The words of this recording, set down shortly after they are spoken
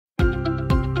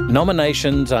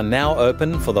Nominations are now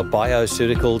open for the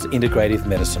Bioceuticals Integrative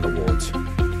Medicine Awards.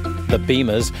 The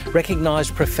Beamers recognise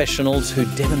professionals who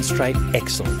demonstrate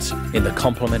excellence in the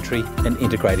complementary and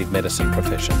integrative medicine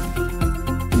profession.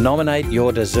 Nominate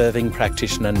your deserving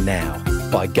practitioner now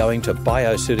by going to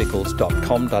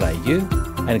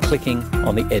bioceuticals.com.au and clicking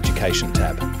on the Education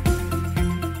tab.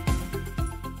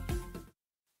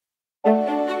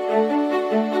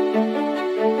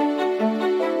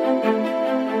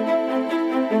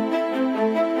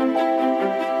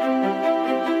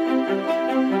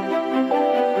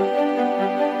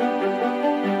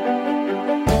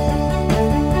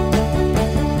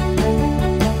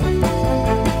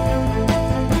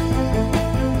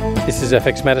 This is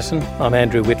FX Medicine. I'm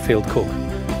Andrew Whitfield Cook.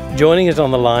 Joining us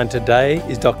on the line today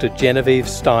is Dr Genevieve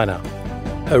Steiner.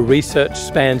 Her research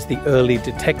spans the early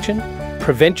detection,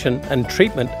 prevention and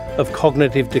treatment of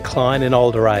cognitive decline in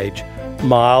older age,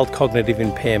 mild cognitive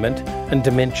impairment and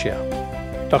dementia.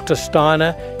 Dr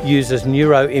Steiner uses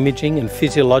neuroimaging and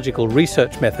physiological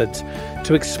research methods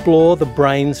to explore the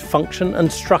brain's function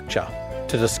and structure,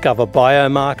 to discover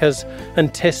biomarkers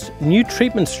and test new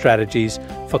treatment strategies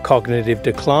for cognitive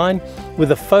decline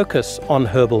with a focus on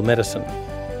herbal medicine.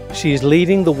 She is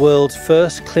leading the world's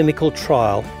first clinical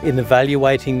trial in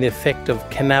evaluating the effect of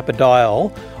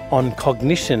cannabidiol on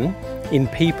cognition in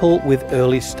people with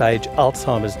early-stage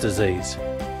Alzheimer's disease.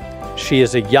 She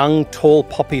is a Young Tall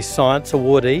Poppy Science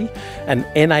Awardee, an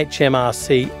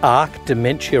NHMRC ARC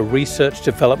Dementia Research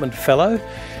Development Fellow.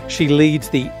 She leads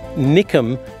the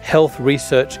Nickham Health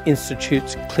Research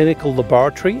Institute's clinical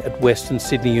laboratory at Western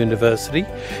Sydney University,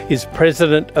 is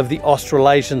president of the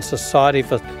Australasian Society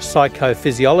for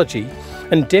Psychophysiology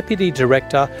and deputy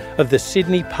director of the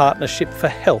Sydney Partnership for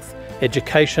Health,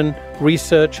 Education,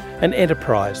 Research and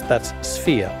Enterprise, that's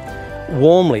SPHERE.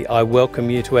 Warmly, I welcome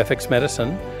you to FX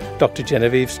Medicine. Dr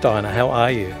Genevieve Steiner, how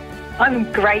are you?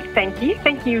 I'm great, thank you.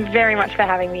 Thank you very much for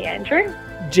having me, Andrew.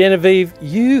 Genevieve,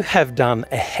 you have done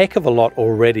a heck of a lot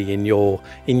already in your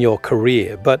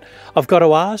career, but I've got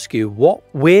to ask you,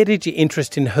 where did your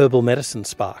interest in herbal medicine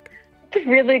spark? That's a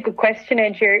really good question,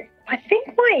 Andrew. I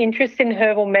think my interest in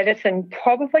herbal medicine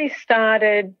probably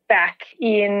started back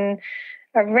in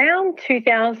around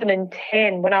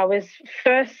 2010 when I was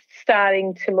first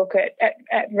starting to look at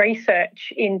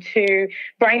research into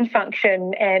brain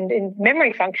function and in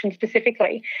memory function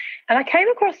specifically. And I came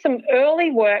across some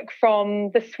early work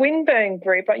from the Swinburne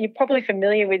group. You're probably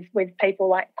familiar with people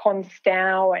like Con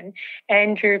Stow and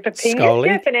Andrew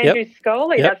Papingas. And Andrew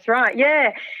Scully, Yep. That's right,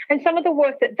 yeah. And some of the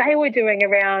work that they were doing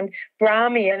around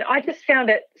Brahmi. And I just found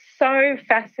it so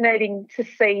fascinating to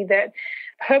see that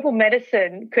herbal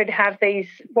medicine could have these,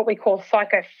 what we call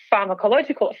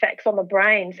psychopharmacological effects on the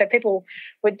brain. So people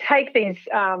would take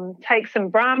take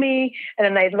some Brahmi and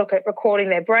then they'd look at recording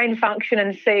their brain function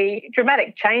and see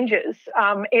dramatic changes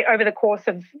over the course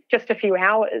of just a few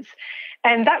hours.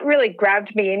 And that really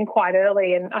grabbed me in quite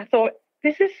early. And I thought,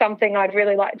 this is something I'd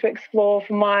really like to explore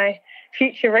for my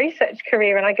future research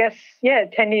career. And I guess,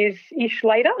 10 years-ish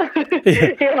later,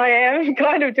 here I am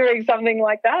kind of doing something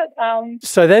like that.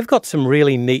 So they've got some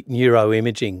really neat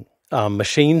neuroimaging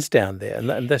machines down there.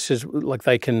 And this is like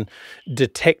they can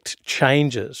detect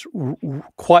changes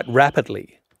quite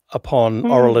rapidly upon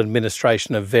oral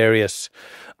administration of various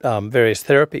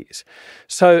therapies.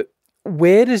 So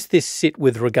where does this sit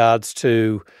with regards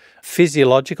to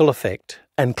physiological effect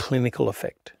and clinical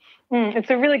effect? It's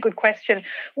a really good question.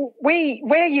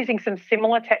 We're using some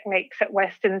similar techniques at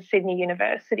Western Sydney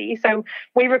University. So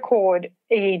we record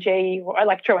EEG or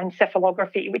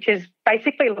electroencephalography, which is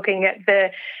basically looking at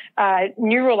the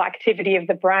neural activity of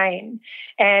the brain.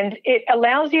 And it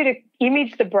allows you to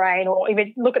image the brain or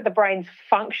even look at the brain's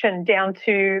function down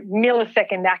to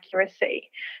millisecond accuracy.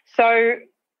 So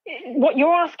what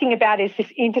you're asking about is this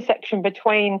intersection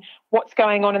between what's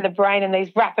going on in the brain and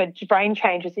these rapid brain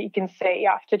changes that you can see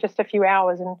after just a few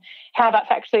hours and how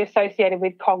that's actually associated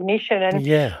with cognition. And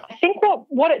I think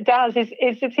what it does is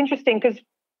it's interesting because,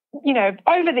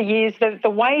 over the years, the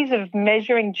ways of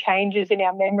measuring changes in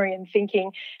our memory and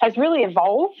thinking has really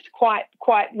evolved quite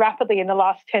rapidly in the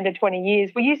last 10 to 20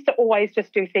 years. We used to always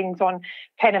just do things on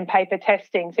pen and paper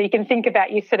testing. So you can think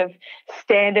about your sort of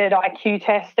standard IQ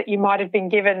test that you might have been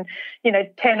given,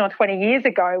 10 or 20 years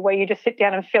ago, where you just sit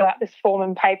down and fill out this form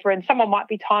and paper and someone might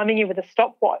be timing you with a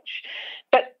stopwatch.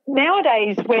 But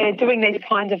nowadays we're doing these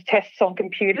kinds of tests on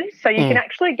computers, so you can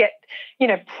actually get,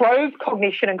 probe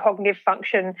cognition and cognitive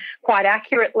function quite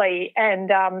accurately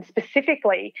and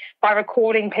specifically by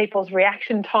recording people's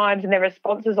reaction times and their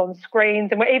responses on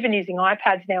screens. And we're even using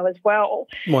iPads now as well.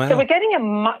 Wow. So we're getting a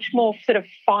much more sort of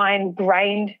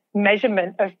fine-grained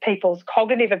measurement of people's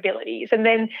cognitive abilities, and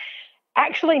then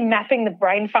actually mapping the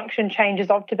brain function changes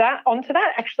onto that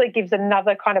actually gives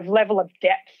another kind of level of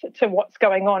depth to what's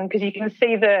going on, because you can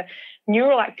see the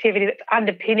neural activity that's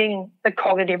underpinning the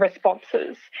cognitive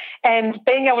responses. And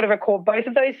being able to record both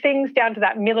of those things down to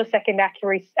that millisecond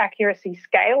accuracy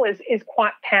scale is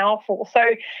quite powerful. So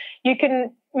you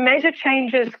can measure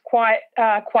changes quite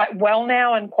well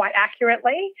now and quite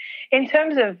accurately. In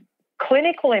terms of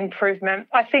clinical improvement,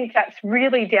 I think that's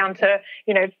really down to,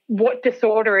 what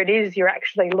disorder it is you're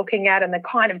actually looking at and the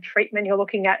kind of treatment you're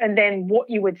looking at, and then what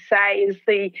you would say is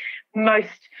the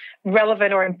most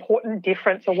relevant or important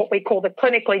difference, or what we call the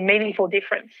clinically meaningful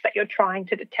difference that you're trying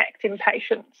to detect in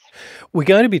patients. We're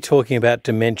going to be talking about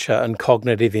dementia and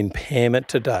cognitive impairment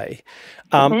today.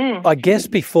 I guess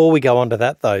before we go on to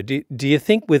that, though, do you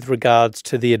think with regards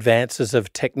to the advances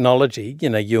of technology,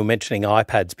 you were mentioning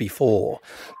iPads before,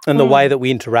 and the way that we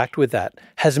interact with that,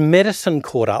 has medicine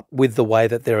caught up with the way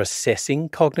that they're assessing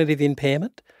cognitive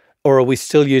impairment? Or are we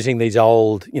still using these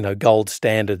old, gold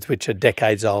standards, which are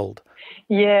decades old?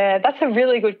 Yeah, that's a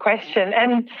really good question.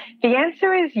 And the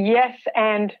answer is yes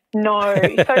and no.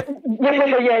 So,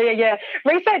 yeah.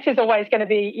 Research is always going to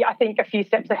be, I think, a few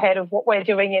steps ahead of what we're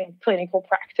doing in clinical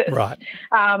practice. Right.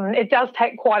 It does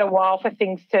take quite a while for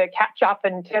things to catch up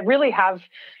and to really have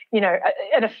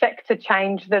an effect to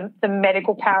change the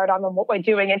medical paradigm and what we're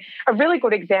doing. And a really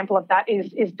good example of that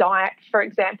is diet, for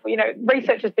example.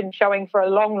 Research has been showing for a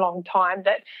long, long time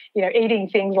that, eating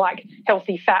things like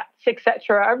healthy fats,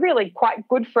 etc., are really quite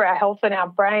good for our health and our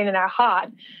brain and our heart.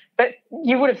 But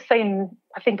you would have seen,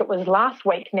 I think it was last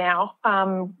week now,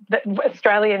 that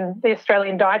the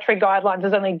Australian dietary guidelines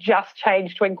has only just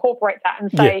changed to incorporate that and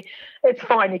say it's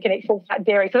fine, you can eat full-fat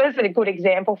dairy. So that's a good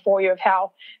example for you of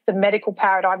how the medical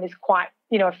paradigm is quite,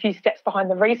 a few steps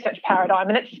behind the research paradigm.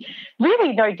 And it's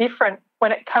really no different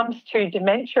when it comes to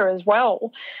dementia as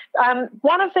well.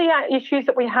 One of the issues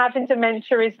that we have in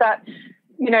dementia is that,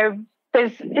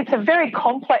 it's a very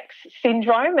complex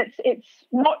syndrome. It's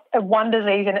not a one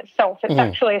disease in itself. It's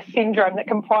actually a syndrome that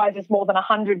comprises more than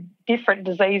 100 different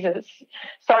diseases.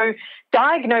 So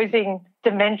diagnosing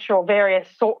dementia or various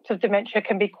sorts of dementia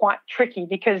can be quite tricky,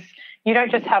 because you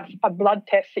don't just have a blood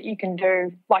test that you can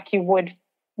do like you would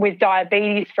with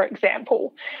diabetes, for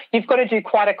example. You've got to do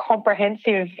quite a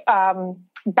comprehensive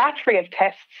battery of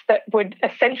tests that would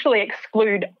essentially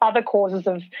exclude other causes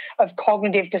of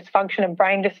cognitive dysfunction and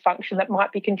brain dysfunction that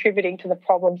might be contributing to the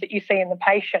problems that you see in the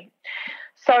patient.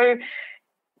 So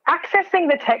accessing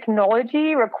the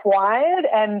technology required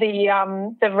and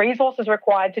the resources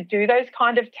required to do those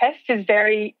kind of tests is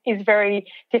very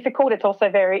difficult. It's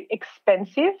also very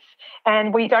expensive,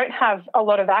 and we don't have a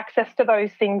lot of access to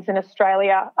those things in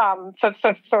Australia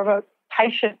for a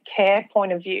patient care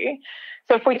point of view.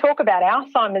 So if we talk about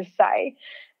Alzheimer's, say,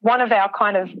 one of our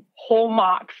kind of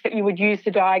hallmarks that you would use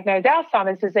to diagnose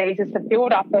Alzheimer's disease is the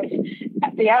build-up of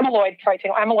the amyloid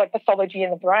protein or amyloid pathology in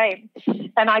the brain.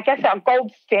 And I guess our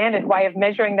gold standard way of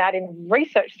measuring that in a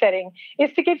research setting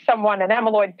is to give someone an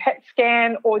amyloid PET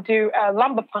scan or do a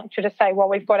lumbar puncture to say, well,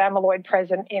 we've got amyloid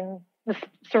present in the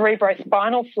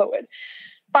cerebrospinal fluid.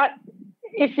 But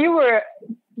if you were,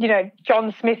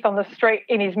 John Smith on the street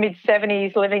in his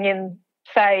mid-70s living in,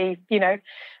 say,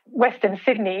 Western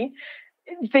Sydney,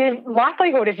 the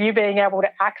likelihood of you being able to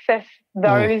access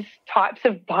those types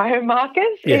of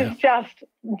biomarkers is just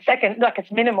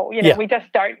it's minimal. We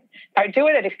just don't do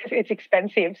it. It's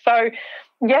expensive. So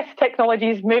yes,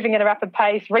 technology is moving at a rapid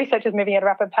pace, research is moving at a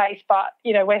rapid pace, but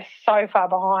we're so far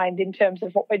behind in terms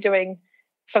of what we're doing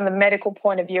from the medical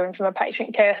point of view and from a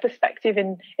patient care perspective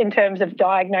in terms of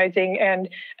diagnosing and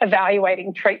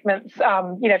evaluating treatments,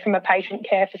 from a patient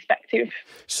care perspective.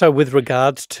 So with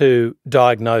regards to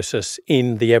diagnosis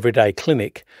in the everyday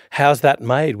clinic, how's that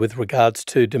made with regards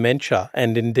to dementia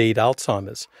and indeed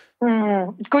Alzheimer's?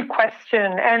 Good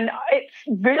question. And it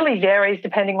really varies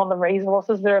depending on the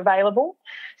resources that are available.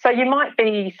 So you might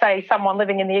be, say, someone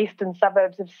living in the eastern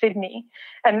suburbs of Sydney,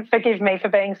 and forgive me for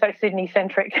being so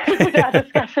Sydney-centric with our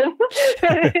discussion.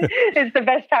 It's the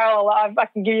best parallel I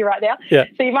can give you right now. Yeah.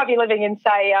 So you might be living in,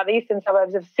 say, the eastern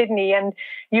suburbs of Sydney, and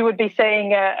you would be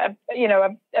seeing a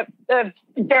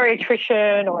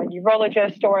geriatrician or a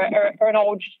neurologist or an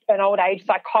old age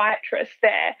psychiatrist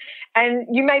there, and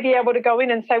you may be able to go in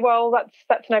and say, well,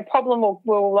 that's no problem.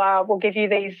 We'll give you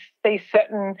these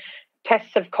certain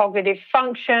tests of cognitive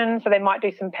function. So they might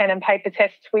do some pen and paper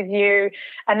tests with you,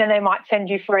 and then they might send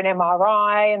you for an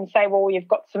MRI and say, well, you've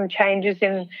got some changes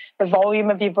in the volume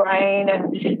of your brain.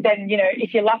 And then,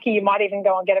 if you're lucky, you might even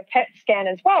go and get a PET scan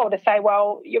as well to say,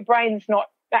 well, your brain's not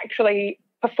actually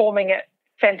performing at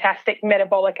fantastic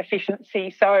metabolic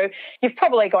efficiency, so you've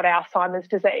probably got Alzheimer's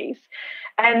disease.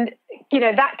 And,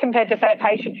 that compared to, say, a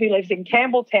patient who lives in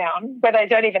Campbelltown, where they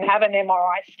don't even have an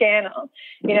MRI scanner,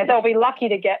 they'll be lucky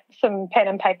to get some pen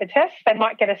and paper tests. They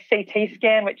might get a CT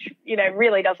scan, which,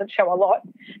 really doesn't show a lot,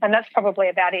 and that's probably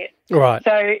about it. Right.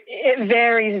 So it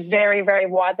varies very, very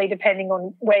widely depending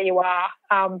on where you are.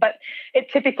 But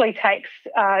it typically takes,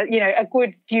 a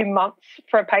good few months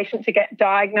for a patient to get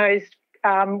diagnosed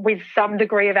with some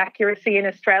degree of accuracy in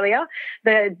Australia.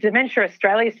 The Dementia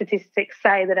Australia statistics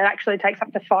say that it actually takes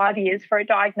up to 5 years for a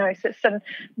diagnosis, and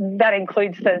that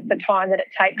includes the time that it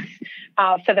takes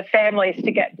for the families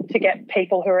to get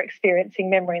people who are experiencing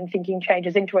memory and thinking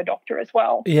changes into a doctor as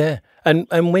well. Yeah,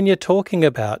 and when you're talking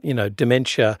about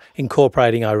dementia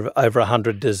incorporating over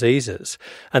 100 diseases,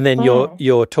 and then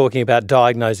you're talking about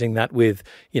diagnosing that with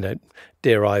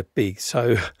dare I be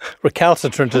so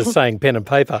recalcitrant as saying pen and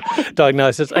paper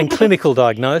diagnosis and clinical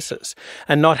diagnosis,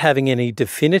 and not having any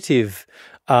definitive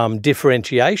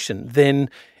differentiation, then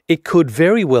it could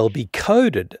very well be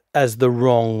coded as the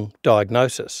wrong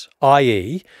diagnosis,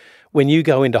 i.e., when you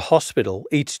go into hospital,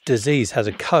 each disease has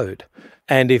a code.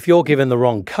 And if you're given the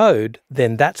wrong code,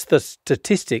 then that's the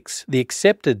statistics, the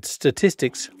accepted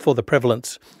statistics for the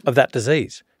prevalence of that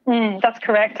disease. That's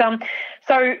correct.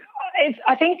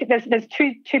 I think there's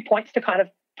two points to kind of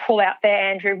pull out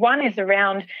there, Andrew. One is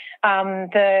around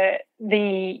the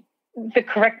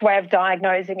correct way of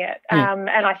diagnosing it. And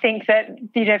I think that,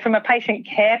 from a patient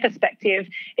care perspective,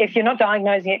 if you're not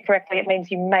diagnosing it correctly, it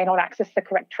means you may not access the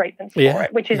correct treatments for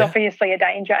it, which is obviously a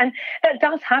danger. And that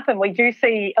does happen. We do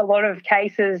see a lot of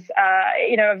cases,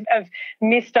 of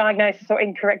misdiagnosis or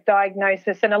incorrect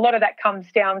diagnosis. And a lot of that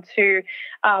comes down to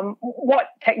what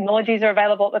technologies are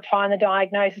available at the time the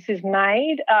diagnosis is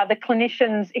made, the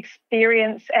clinician's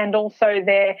experience and also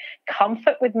their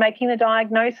comfort with making the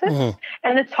diagnosis,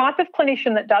 and the type of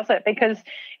clinician that does it. Because,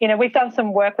 we've done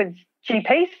some work with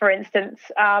GPs, for instance,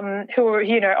 who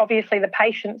are, obviously the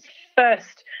patient's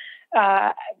first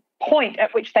point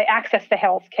at which they access the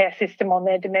healthcare system on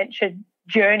their dementia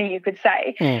journey, you could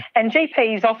say. And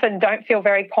GPs often don't feel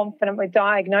very confident with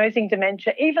diagnosing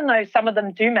dementia, even though some of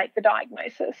them do make the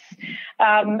diagnosis.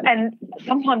 And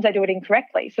sometimes they do it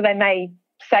incorrectly. So they may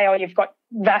say, oh, you've got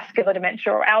vascular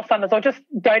dementia or Alzheimer's, or just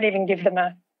don't even give them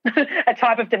a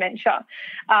type of dementia.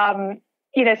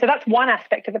 So that's one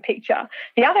aspect of the picture.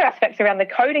 The other aspect's around the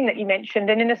coding that you mentioned.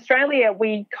 And in Australia,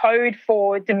 we code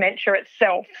for dementia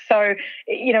itself. So,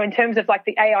 in terms of like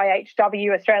the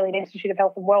AIHW, Australian Institute of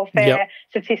Health and Welfare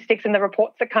statistics and the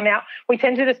reports that come out, we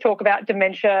tend to just talk about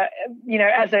dementia,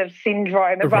 as a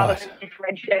syndrome, rather than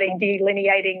differentiating,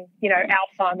 delineating,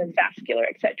 Alzheimer's, vascular,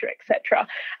 et cetera.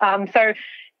 So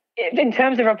in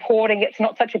terms of reporting, it's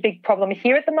not such a big problem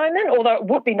here at the moment, although it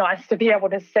would be nice to be able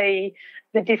to see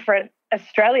the different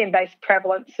Australian-based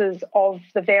prevalences of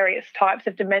the various types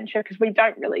of dementia, because we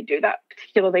don't really do that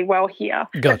particularly well here.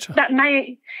 Gotcha.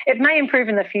 It may improve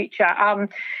in the future.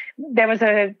 There was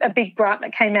a big grant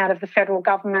that came out of the federal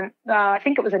government, I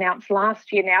think it was announced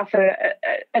last year now, for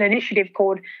an initiative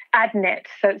called ADNET.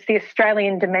 So it's the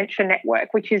Australian Dementia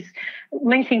Network, which is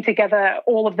linking together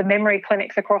all of the memory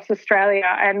clinics across Australia.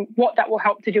 And what that will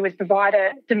help to do is provide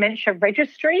a dementia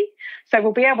registry. So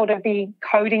we'll be able to be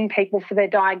coding people for their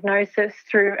diagnosis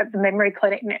through the memory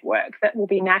clinic network that will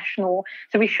be national.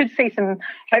 So we should see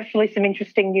hopefully some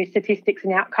interesting new statistics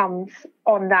and outcomes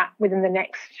on that within the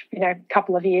next,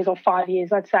 couple of years or 5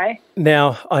 years, I'd say.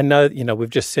 Now, I know, we've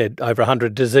just said over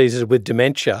 100 diseases with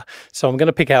dementia, so I'm going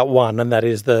to pick out one, and that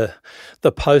is the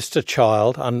poster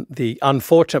child, the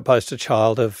unfortunate poster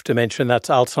child of dementia, and that's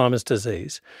Alzheimer's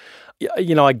disease.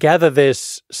 I gather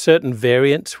there's certain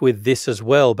variants with this as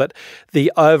well, but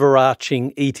the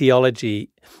overarching etiology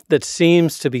that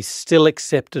seems to be still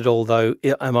accepted, although,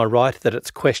 am I right that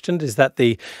it's questioned, is that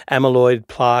the amyloid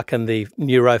plaque and the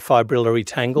neurofibrillary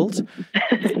tangles?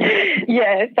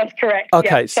 Yeah, that's correct.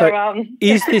 Okay,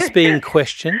 is this being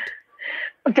questioned?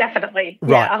 Definitely,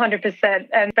 right.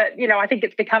 100%. But I think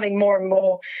it's becoming more and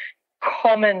more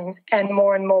common and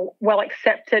more well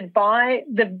accepted by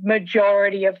the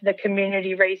majority of the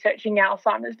community researching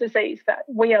Alzheimer's disease that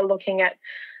we are looking at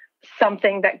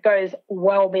something that goes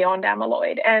well beyond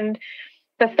amyloid. And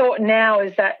the thought now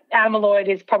is that amyloid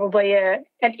is probably an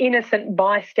innocent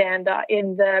bystander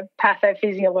in the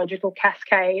pathophysiological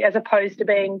cascade, as opposed to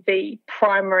being the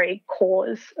primary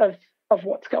cause of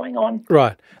what's going on.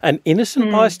 Right. An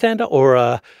innocent bystander or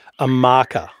a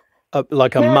marker,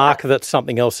 like a marker that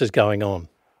something else is going on?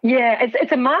 Yeah,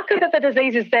 it's a marker that the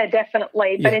disease is there,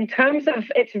 definitely. But in terms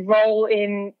of its role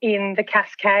in the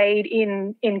cascade,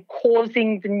 in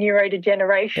causing the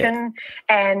neurodegeneration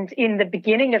and in the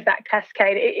beginning of that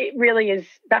cascade, it really is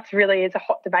a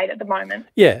hot debate at the moment.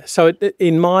 Yeah, so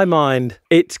in my mind,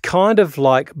 it's kind of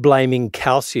like blaming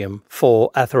calcium for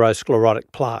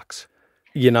atherosclerotic plaques.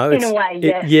 In a way,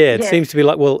 yes. It seems to be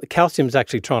like, well, calcium's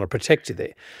actually trying to protect you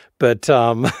there, but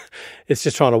it's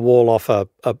just trying to wall off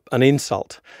an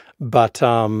insult. But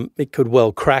it could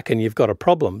well crack and you've got a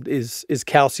problem. Is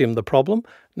calcium the problem?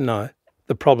 No.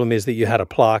 The problem is that you had a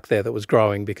plaque there that was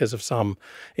growing because of some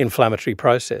inflammatory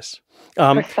process.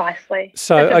 Precisely.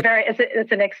 So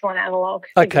it's an excellent analogue.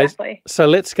 Okay, exactly. So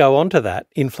let's go on to that,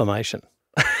 inflammation.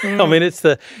 I mean, it's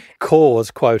the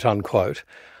cause, quote unquote,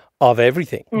 of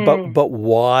everything. But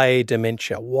why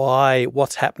dementia?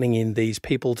 What's happening in these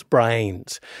people's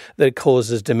brains that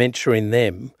causes dementia in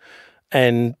them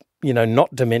and,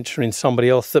 not dementia in somebody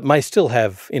else that may still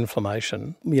have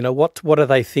inflammation? What do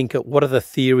they think? What are the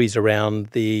theories around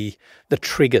the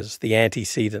triggers, the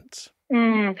antecedents?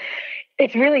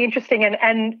 It's really interesting.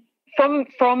 And from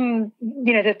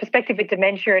the perspective of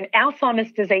dementia and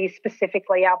Alzheimer's disease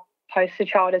specifically, our poster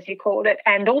child, as you called it,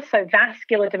 and also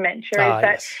vascular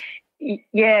dementia,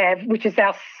 which is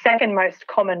our second most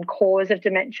common cause of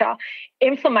dementia.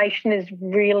 Inflammation is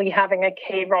really having a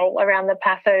key role around the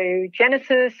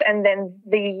pathogenesis and then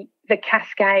the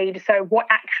cascade, so what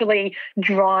actually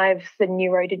drives the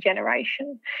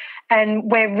neurodegeneration. And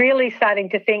we're really starting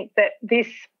to think that this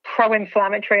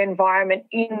pro-inflammatory environment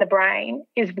in the brain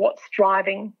is what's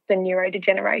driving the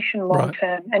neurodegeneration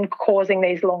long-term and causing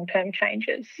these long-term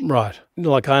changes. Right.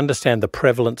 Like I understand the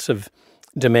prevalence of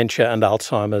dementia and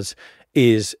Alzheimer's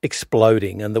is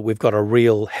exploding and that we've got a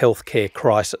real healthcare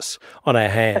crisis on our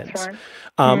hands. That's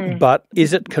right. But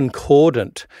is it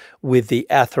concordant with the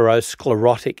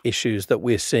atherosclerotic issues that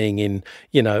we're seeing in,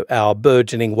 our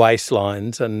burgeoning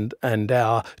waistlines and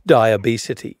our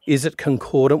diabesity? Is it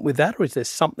concordant with that, or is there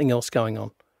something else going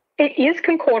on? It is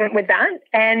concordant with that,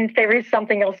 and there is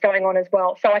something else going on as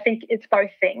well. So I think it's both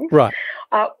things. Right.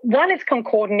 One, it's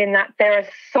concordant in that there are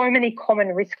so many common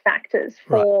risk factors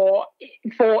for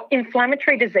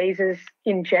inflammatory diseases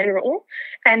in general,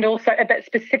 and also but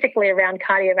specifically around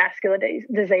cardiovascular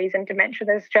disease and dementia.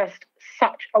 There's just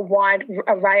such a wide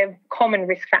array of common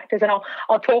risk factors, and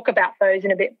I'll talk about those in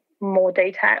a bit more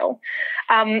detail.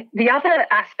 The other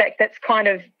aspect that's kind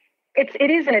of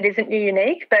it is and it isn't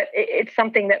unique, but it's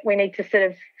something that we need to sort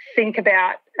of think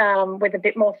about with a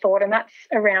bit more thought, and that's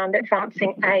around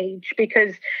advancing age,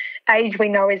 because age we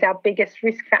know is our biggest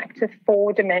risk factor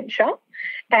for dementia.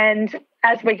 And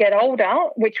as we get older,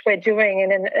 which we're doing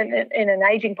in an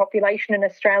ageing population in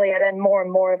Australia, then more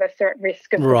and more of us are at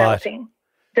risk of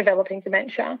developing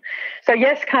dementia. So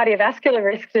yes, cardiovascular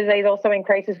risk disease also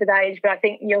increases with age, but I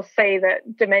think you'll see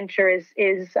that dementia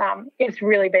is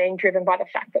really being driven by the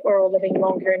fact that we're all living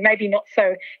longer and maybe not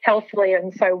so healthily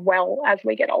and so well as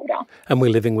we get older. And we're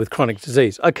living with chronic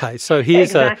disease. Okay, so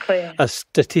here's a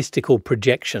statistical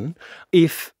projection.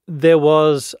 If there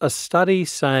was a study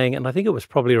saying, and I think it was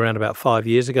probably around about 5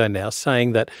 years ago now,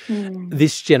 saying that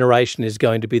this generation is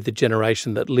going to be the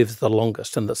generation that lives the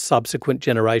longest and that subsequent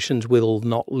generations will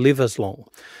not live as long.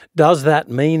 Does that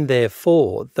mean,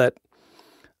 therefore, that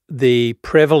the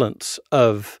prevalence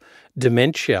of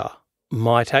dementia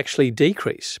might actually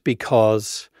decrease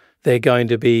because they're going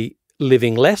to be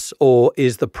living less, or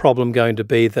is the problem going to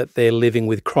be that they're living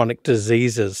with chronic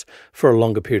diseases for a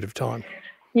longer period of time?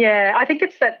 Yeah, I think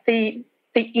it's that the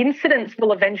incidence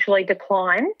will eventually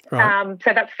decline. Right.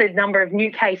 So that's the number of new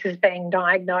cases being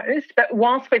diagnosed. But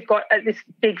whilst we've got this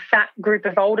big fat group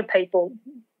of older people,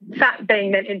 fat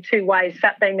being meant in two ways,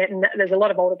 fat being meant that there's a lot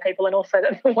of older people and also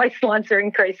that the waistlines are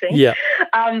increasing. Yeah.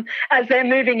 As they're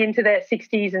moving into their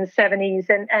 60s and 70s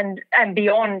and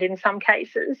beyond in some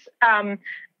cases,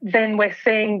 then we're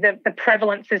seeing the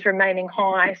prevalence is remaining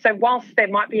high. So whilst there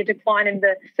might be a decline in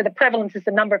the prevalence is the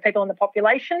number of people in the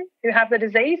population who have the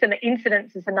disease, and the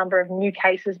incidence is the number of new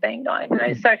cases being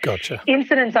diagnosed. So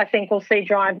incidence, I think, we'll see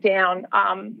drive down,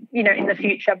 in the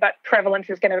future, but prevalence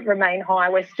is going to remain high.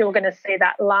 We're still going to see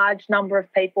that large number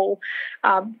of people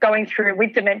going through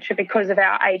with dementia because of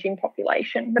our ageing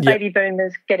population. The baby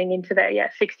boomers getting into their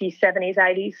 60s, 70s,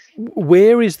 80s.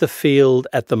 Where is the field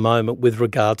at the moment with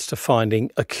regards to finding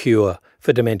a cure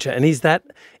for dementia, and is that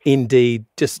indeed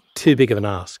just too big of an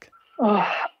ask?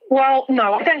 Well,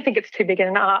 no, I don't think it's too big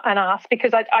an ask,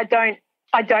 because I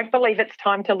don't believe it's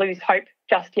time to lose hope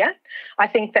just yet. I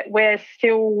think that we're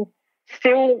still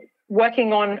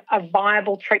working on a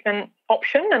viable treatment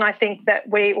option. And I think that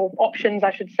or options,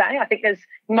 I should say, I think there's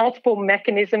multiple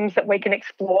mechanisms that we can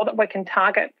explore, that we can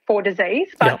target for disease.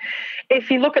 But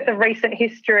if you look at the recent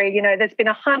history, there's been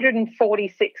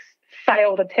 146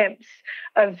 failed attempts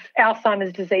of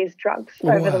Alzheimer's disease drugs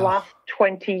over the last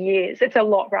 20 years. It's a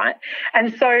lot, right?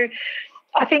 And so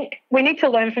I think we need to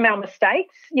learn from our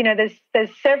mistakes. There's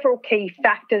several key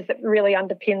factors that really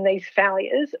underpin these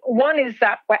failures. One is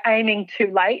that we're aiming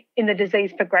too late in the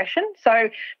disease progression. So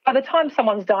by the time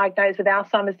someone's diagnosed with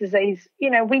Alzheimer's disease,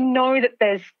 we know that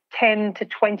there's 10 to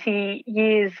 20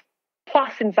 years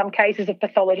plus in some cases of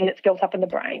pathology that's built up in the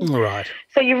brain. Right.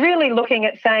 So you're really looking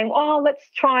at saying, let's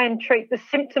try and treat the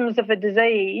symptoms of a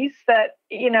disease that,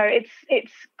 it's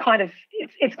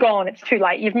gone, it's too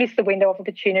late. You've missed the window of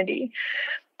opportunity.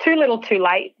 Too little, too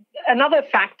late. Another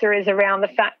factor is around the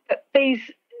fact that these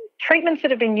treatments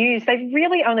that have been used, they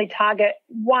really only target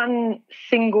one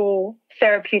single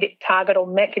therapeutic target or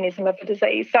mechanism of the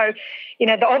disease. So,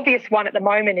 the obvious one at the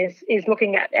moment is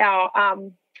looking at our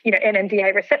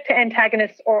NMDA receptor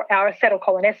antagonists or our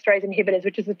acetylcholinesterase inhibitors,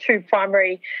 which is the two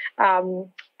primary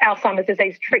Alzheimer's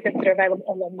disease treatments that are available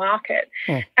on the market.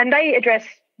 And they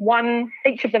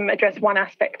each of them address one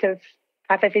aspect of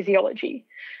pathophysiology,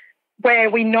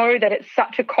 where we know that it's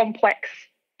such a complex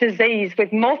disease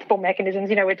with multiple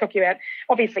mechanisms. We're talking about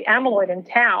obviously amyloid and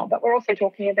tau, but we're also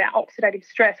talking about oxidative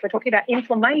stress. We're talking about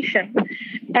inflammation.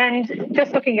 And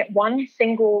just looking at one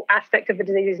single aspect of the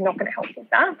disease is not going to help with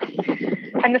that.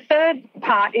 And the third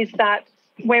part is that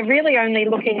we're really only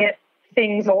looking at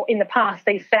things, or in the past,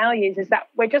 these failures, is that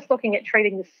we're just looking at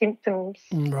treating the symptoms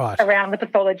around the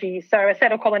pathology. So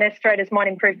acetylcholinesterase might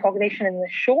improve cognition in the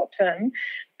short term,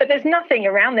 but there's nothing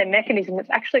around their mechanism that's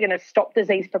actually going to stop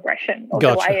disease progression or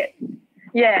delay it.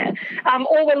 Yeah.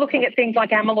 Or we're looking at things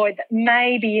like amyloid that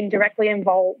may be indirectly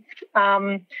involved.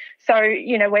 So,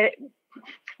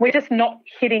 we're just not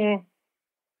hitting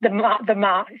the mark,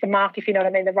 if you know what I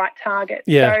mean, the right target.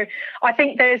 Yeah. So I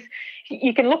think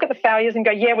you can look at the failures and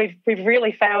go, we've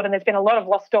really failed, and there's been a lot of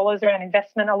lost dollars around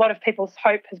investment. A lot of people's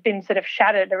hope has been sort of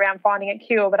shattered around finding a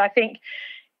cure. But I think,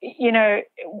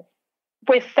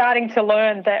 we're starting to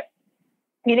learn that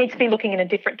you need to be looking in a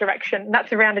different direction. And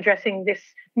that's around addressing this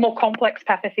more complex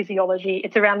pathophysiology.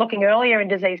 It's around looking earlier in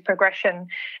disease progression.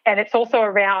 And it's also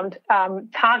around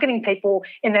targeting people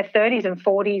in their 30s and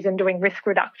 40s and doing risk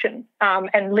reduction and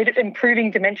improving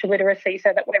dementia literacy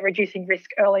so that we're reducing risk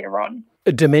earlier on.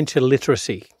 Dementia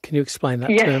literacy. Can you explain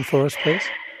that term for us, please?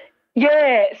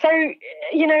 Yeah. So,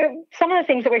 some of the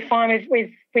things that we find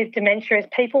with dementia is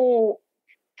people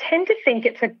tend to think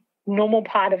it's a normal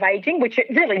part of aging, which it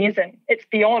really isn't. It's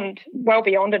well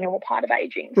beyond a normal part of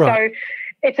aging. Right. So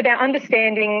it's about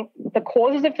understanding the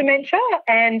causes of dementia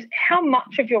and how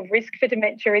much of your risk for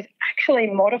dementia is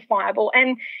actually modifiable.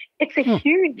 And it's a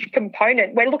huge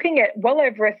component. We're looking at well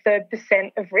over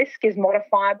 1/3% of risk is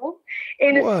modifiable.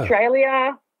 In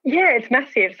Australia, it's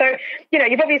massive. So,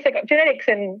 you've obviously got genetics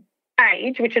and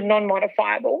age, which are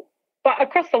non-modifiable. But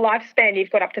across the lifespan, you've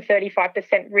got up to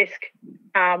 35% risk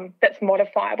that's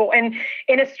modifiable. And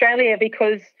in Australia,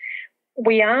 because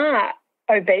we are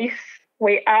obese,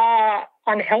 we are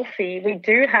unhealthy, we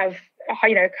do have,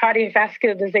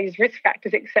 cardiovascular disease risk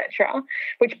factors, etc.,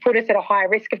 which put us at a higher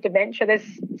risk of dementia.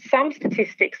 There's some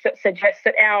statistics that suggest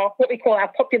that what we call our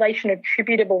population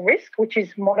attributable risk, which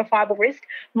is modifiable risk,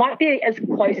 might be as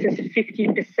close as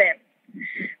 50%,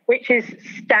 which is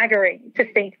staggering to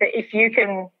think that if you've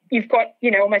got,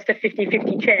 almost a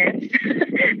 50-50 chance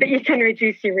that you can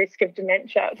reduce your risk of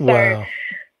dementia. So,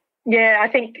 I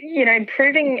think,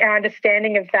 improving our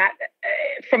understanding of that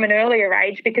from an earlier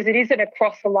age, because it is an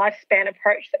across the lifespan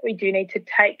approach that we do need to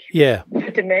take for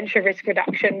dementia risk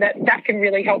reduction, that can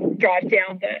really help drive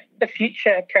down the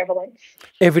future prevalence.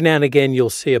 Every now and again, you'll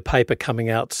see a paper coming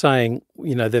out saying,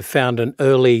 they've found an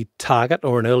early target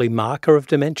or an early marker of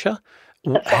dementia.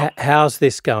 How's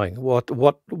this going?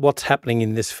 What's happening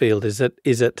in this field? Is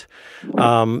it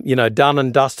done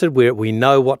and dusted where we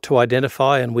know what to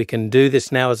identify and we can do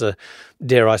this now as a,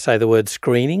 dare I say the word,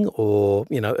 screening or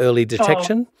early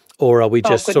detection? Or are we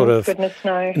just goodness,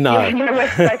 no. No, we're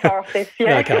so far off this.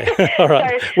 Yeah. Okay, all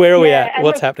right. So, where are we at?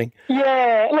 What's happening?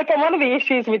 Yeah, look, and one of the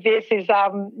issues with this is, I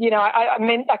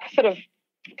sort of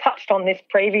touched on this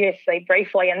previously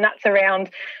briefly, and that's around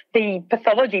the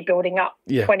pathology building up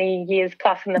 20 years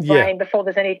plus in the brain before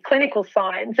there's any clinical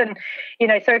signs. And,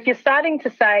 so if you're starting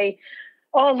to say,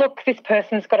 oh, look, this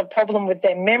person's got a problem with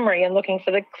their memory and looking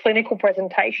for the clinical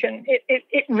presentation,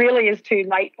 it really is too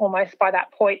late almost by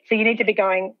that point. So you need to be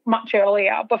going much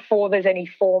earlier before there's any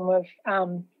form of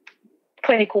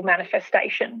clinical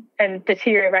manifestation and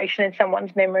deterioration in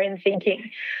someone's memory and thinking.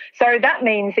 So that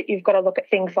means that you've got to look at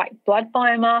things like blood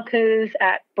biomarkers,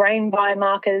 at brain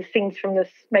biomarkers, things from this,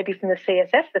 maybe from the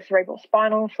CSF, the cerebral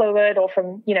spinal fluid, or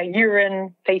from,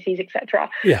 urine, feces, etc.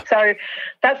 Yeah. So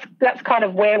that's kind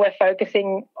of where we're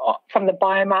focusing from the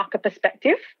biomarker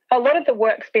perspective. A lot of the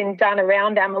work's been done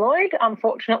around amyloid,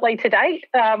 unfortunately, to date,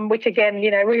 which again,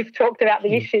 we've talked about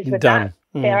the issues with that,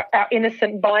 our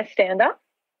innocent bystander.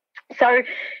 So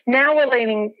now we're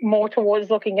leaning more towards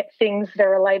looking at things that are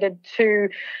related to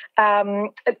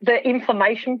the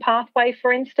inflammation pathway,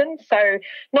 for instance. So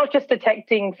not just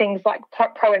detecting things like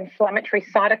pro-inflammatory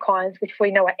cytokines, which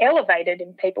we know are elevated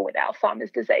in people with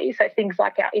Alzheimer's disease, so things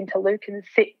like our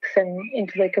interleukin-6 and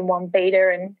interleukin-1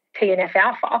 beta and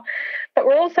TNF-alpha, but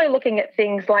we're also looking at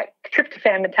things like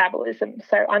tryptophan metabolism,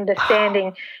 so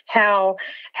understanding how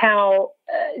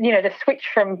the switch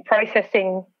from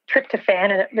processing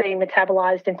tryptophan and it being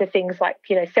metabolized into things like,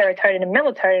 serotonin and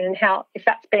melatonin, and how, if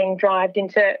that's being driven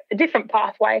into a different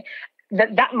pathway,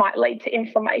 that might lead to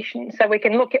inflammation. So we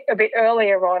can look at a bit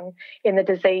earlier on in the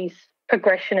disease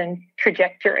progression and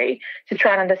trajectory to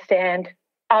try and understand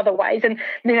other ways. And,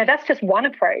 that's just one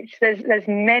approach. There's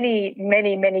many,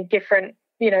 many, many different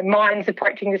minds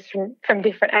approaching this from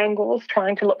different angles,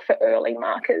 trying to look for early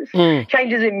markers.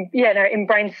 Changes in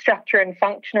brain structure and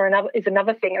function is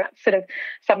another thing, and that's sort of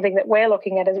something that we're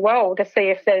looking at as well, to see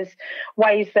if there's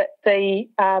ways that the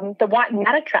white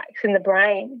matter tracts in the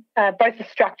brain, both the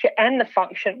structure and the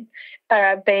function,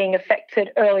 are being affected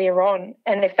earlier on,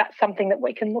 and if that's something that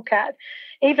we can look at.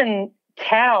 Even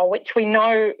tau, which we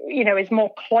know, is more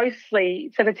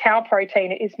closely, so the tau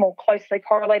protein is more closely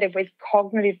correlated with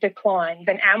cognitive decline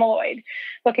than amyloid.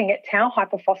 Looking at tau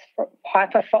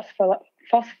hyperphosphorylation,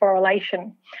 I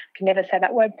can never say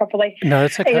that word properly. No,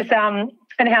 it's okay.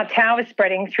 And how tau is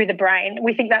spreading through the brain.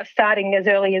 We think that's starting as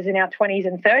early as in our 20s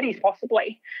and 30s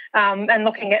possibly, and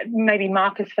looking at maybe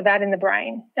markers for that in the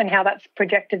brain and how that's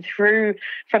projected through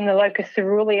from the locus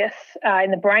ceruleus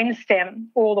in the brain stem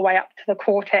all the way up to the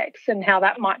cortex, and how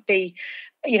that might be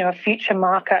a future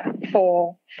marker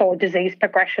for disease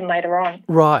progression later on.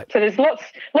 Right. So there's lots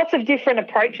of different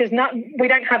approaches. We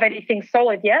don't have anything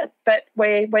solid yet, but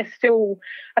we're still,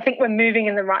 I think we're moving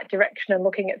in the right direction and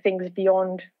looking at things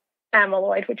beyond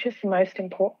amyloid, which is the most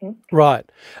important. Right.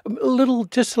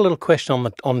 Just a little question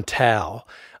on tau.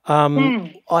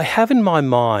 I have in my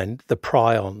mind the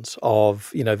prions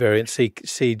of, variant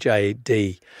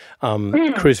CJD,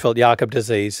 Creutzfeldt-Jakob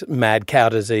disease, mad cow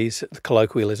disease,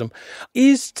 colloquialism.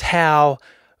 Is tau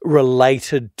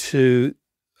related to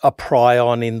a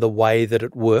prion in the way that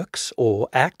it works or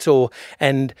acts?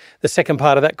 And the second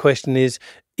part of that question is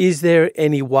there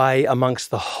any way amongst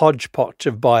the hodgepodge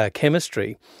of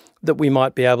biochemistry that we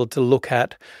might be able to look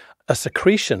at a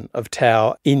secretion of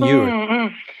tau in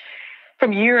urine?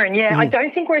 From urine, yeah. I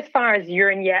don't think we're as far as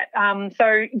urine yet.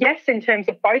 So yes, in terms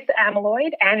of both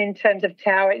amyloid and in terms of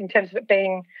tau, in terms of it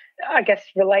being, I guess,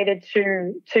 related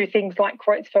to things like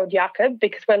Creutzfeldt-Jakob,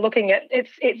 because we're looking at it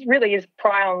really is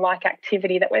prion-like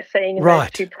activity that we're seeing in those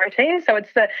two proteins. So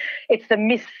it's the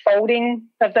misfolding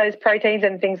of those proteins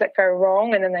and things that go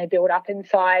wrong, and then they build up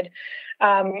inside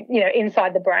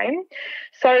inside the brain.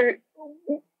 So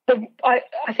I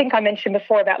think I mentioned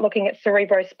before about looking at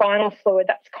cerebrospinal fluid.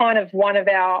 That's kind of one of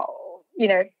our,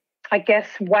 I guess,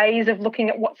 ways of looking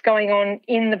at what's going on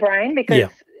in the brain,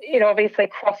 because it obviously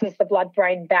crosses the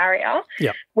blood-brain barrier,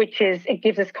 it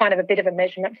gives us kind of a bit of a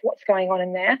measurement for what's going on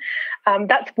in there.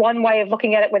 That's one way of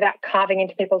looking at it without carving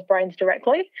into people's brains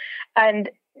directly. And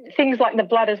things like the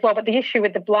blood as well, but the issue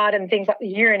with the blood and things like the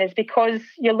urine is because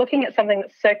you're looking at something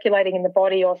that's circulating in the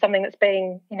body or something that's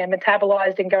being,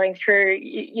 metabolized and going through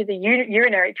the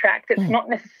urinary tract. It's not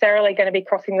necessarily going to be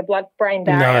crossing the blood-brain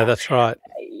barrier. No, that's right.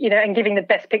 And giving the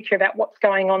best picture about what's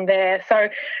going on there. So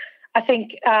I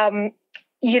think,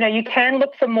 you can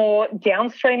look for more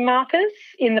downstream markers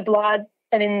in the blood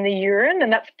and in the urine,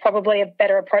 and that's probably a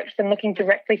better approach than looking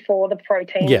directly for the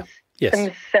proteins.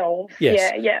 Themselves.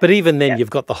 Yes. Yeah. But even then,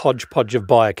 you've got the hodgepodge of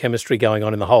biochemistry going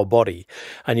on in the whole body,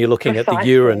 and you're looking at the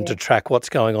urine to track what's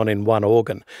going on in one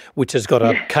organ, which has got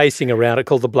a casing around it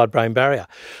called the blood-brain barrier.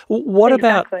 What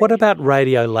about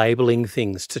radio labeling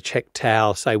things to check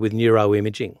tau, say with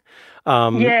neuroimaging?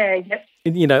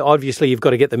 Obviously you've got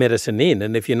to get the medicine in,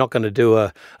 and if you're not going to do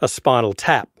a spinal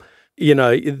tap,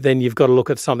 then you've got to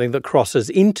look at something that crosses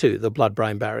into the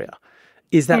blood-brain barrier.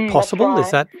 Is that possible?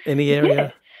 That's right. Is that any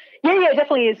area? Yeah,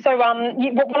 definitely is. So, one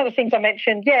of the things I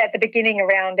mentioned, at the beginning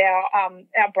around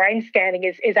our brain scanning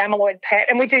is amyloid PET,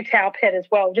 and we do tau PET as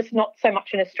well, just not so much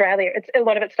in Australia. It's a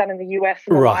lot of it's done in the US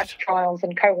and the large trials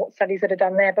and cohort studies that are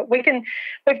done there. But we've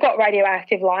got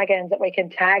radioactive ligands that we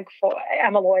can tag for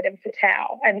amyloid and for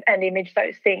tau and image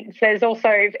those things. There's also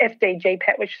FDG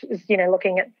PET, which is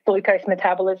looking at glucose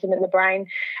metabolism in the brain,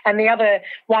 and the other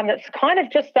one that's kind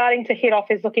of just starting to hit off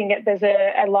is looking at there's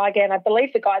a ligand. I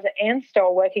believe the guys at Anstar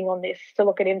are working on this to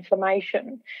look at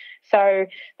inflammation. So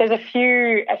there's a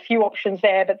few options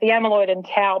there, but the amyloid and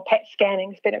tau PET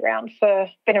scanning's been around for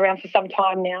some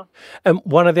time now.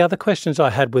 One of the other questions I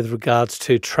had with regards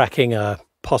to tracking a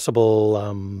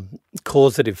possible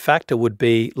causative factor would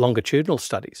be longitudinal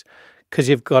studies, because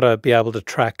you've got to be able to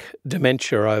track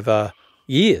dementia over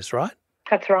years, right?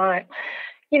 That's right.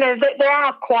 There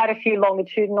are quite a few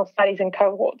longitudinal studies and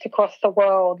cohorts across the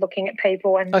world looking at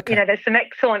people, and there's some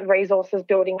excellent resources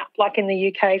building up, like in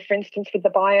the UK, for instance, with the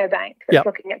Biobank that's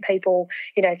looking at people,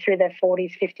 through their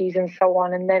 40s, 50s and so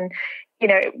on. And then,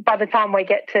 by the time we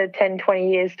get to 10,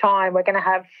 20 years' time, we're going to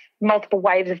have multiple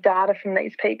waves of data from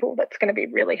these people that's going to be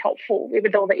really helpful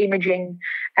with all the imaging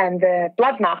and the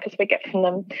blood markers we get from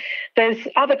them. There's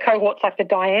other cohorts like the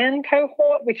Diane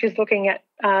cohort, which is looking at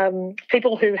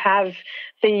people who have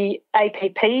the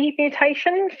APP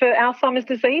mutation for Alzheimer's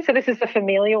disease. So this is the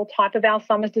familial type of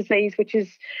Alzheimer's disease, which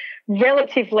is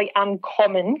relatively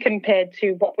uncommon compared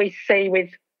to what we see with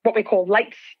what we call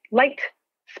late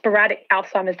sporadic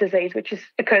Alzheimer's disease, which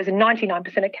occurs in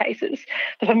 99% of cases.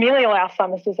 The familial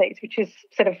Alzheimer's disease, which is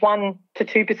sort of 1 to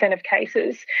 2% of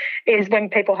cases, is when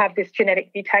people have this genetic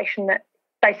mutation that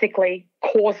basically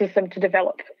causes them to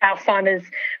develop Alzheimer's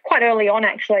quite early on,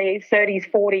 actually, 30s,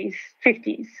 40s,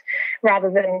 50s, rather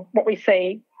than what we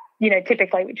see,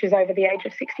 typically, which is over the age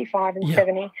of 65 and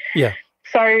 70. Yeah.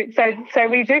 So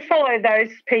we do follow those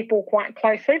people quite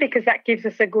closely, because that gives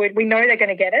us we know they're going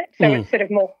to get it. So it's sort of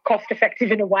more cost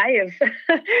effective in a way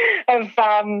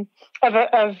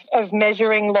of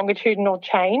measuring longitudinal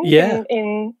change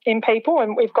in people.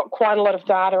 And we've got quite a lot of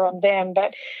data on them.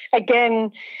 But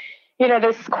again,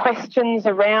 there's questions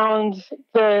around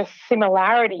the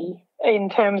similarity in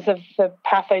terms of the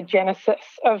pathogenesis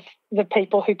of the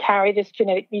people who carry this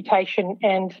genetic mutation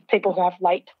and people who have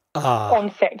late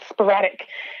onset sporadic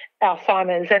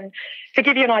Alzheimer's. And to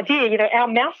give you an idea, our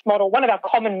mouse model, one of our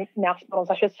common mouse models,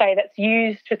 I should say, that's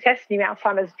used to test new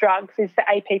Alzheimer's drugs is the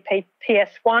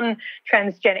APP-PS1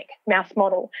 transgenic mouse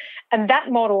model. And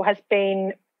that model has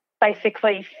been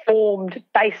basically formed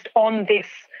based on this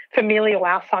familial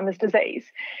Alzheimer's disease.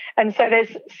 And so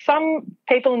there's some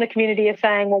people in the community are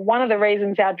saying, well, one of the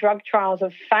reasons our drug trials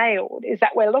have failed is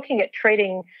that we're looking at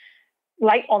treating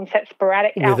late onset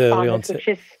sporadic Alzheimer's, which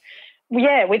is,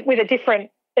 with a different,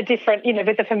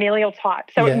 with the familial type.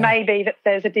 So it may be that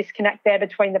there's a disconnect there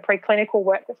between the preclinical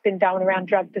work that's been done around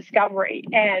drug discovery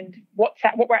and what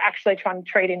we're actually trying to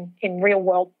treat in real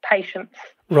world patients.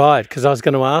 Right, because I was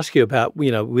going to ask you about,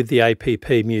 with the APP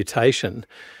mutation,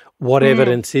 what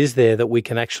evidence is there that we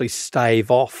can actually stave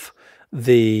off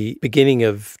the beginning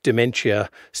of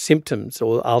dementia symptoms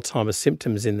or Alzheimer's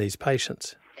symptoms in these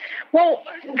patients? Well,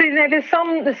 there's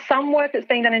some work that's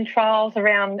being done in trials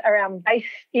around BACE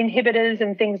inhibitors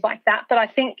and things like that. But I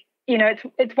think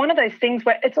it's one of those things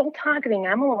where it's all targeting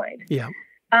amyloid. Yeah.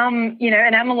 And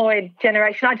amyloid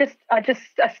generation.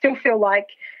 I still feel like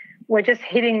we're just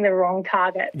hitting the wrong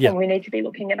target, and we need to be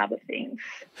looking at other things.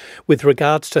 With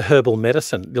regards to herbal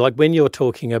medicine, like when you're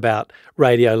talking about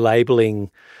radio labeling,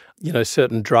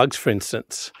 certain drugs, for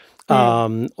instance,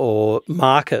 or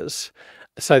markers,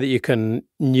 so that you can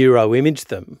neuroimage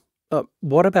them.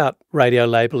 What about radio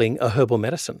labeling a herbal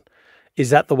medicine? Is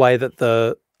that the way that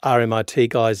the RMIT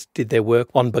guys did their work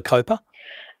on Bacopa?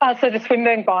 So the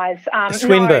Swinburne guys.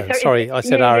 Swinburne, sorry, I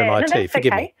said RMIT,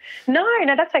 forgive me. No,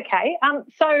 that's okay.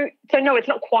 So no, it's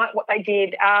not quite what they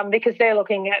did, because they're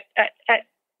looking at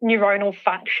neuronal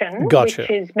function, which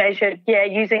is measured,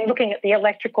 looking at the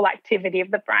electrical activity of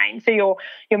the brain. So you're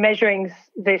measuring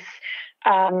this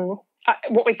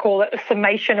what we call a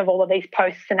summation of all of these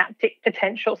postsynaptic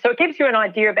potentials. So it gives you an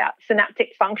idea about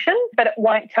synaptic function, but it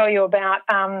won't tell you about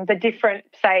the different,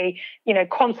 say,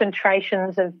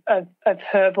 concentrations of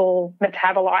herbal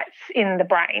metabolites in the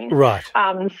brain. Right.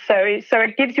 So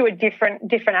it gives you a different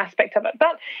aspect of it.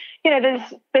 But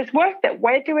there's work that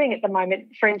we're doing at the moment,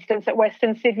 for instance, at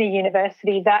Western Sydney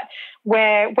University, that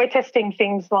where we're testing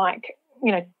things like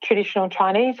traditional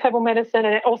Chinese herbal medicine,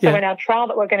 and also in our trial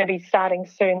that we're going to be starting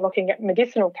soon, looking at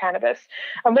medicinal cannabis.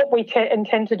 And what we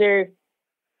intend to do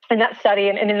in that study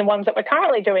and in the ones that we're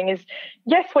currently doing is,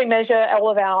 yes, we measure all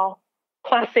of our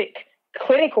classic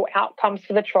clinical outcomes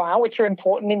for the trial, which are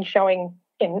important in showing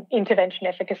intervention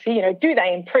efficacy. Do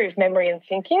they improve memory and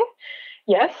thinking?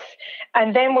 Yes.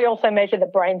 And then we also measure the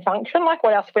brain function, like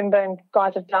what our Swinburne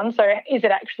guys have done. So is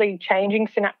it actually changing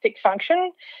synaptic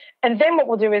function? And then what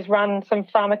we'll do is run some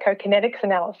pharmacokinetics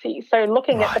analyses. So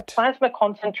looking at the plasma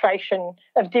concentration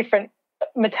of different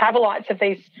metabolites of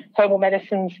these herbal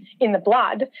medicines in the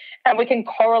blood, and we can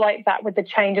correlate that with the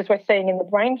changes we're seeing in the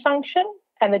brain function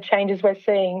and the changes we're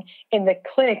seeing in the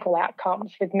clinical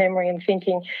outcomes with memory and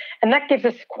thinking. And that gives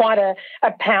us quite a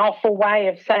powerful way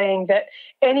of saying that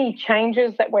any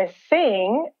changes that we're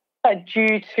seeing are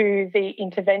due to the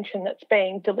intervention that's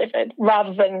being delivered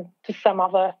rather than to some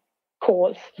other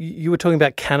cause. You were talking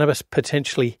about cannabis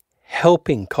potentially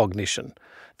helping cognition.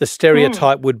 The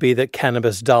stereotype would be that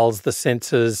cannabis dulls the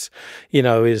senses,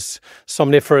 is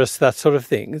somniferous, that sort of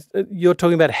thing. You're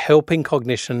talking about helping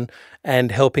cognition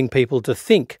and helping people to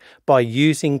think by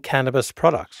using cannabis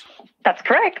products. That's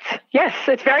correct. Yes,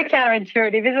 it's very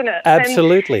counterintuitive, isn't it?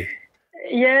 Absolutely.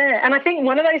 And I think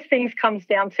one of those things comes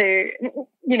down to,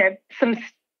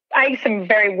 some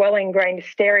very well-ingrained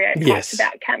stereotypes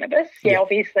about cannabis.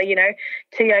 Obviously,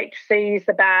 THC is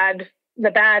the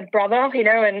bad brother,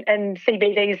 and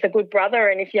CBD is the good brother.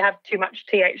 And if you have too much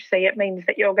THC, it means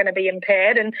that you're going to be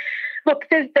impaired. And look,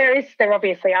 there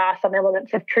obviously are some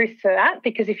elements of truth to that,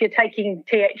 because if you're taking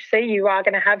THC, you are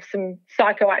going to have some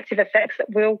psychoactive effects that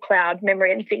will cloud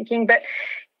memory and thinking. But,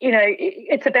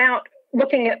 it's about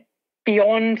looking at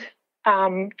beyond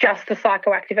just the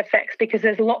psychoactive effects, because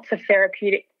there's lots of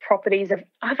therapeutic properties of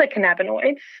other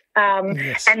cannabinoids.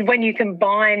 And when you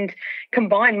combine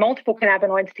multiple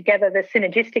cannabinoids together, the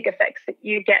synergistic effects that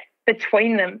you get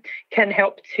between them can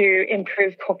help to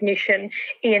improve cognition.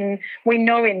 We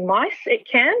know in mice it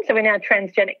can, so in our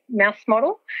transgenic mouse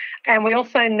model. And we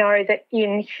also know that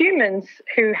in humans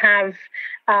who have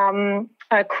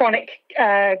chronic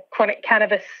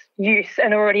cannabis use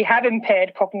and already have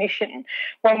impaired cognition,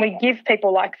 when we give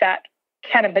people like that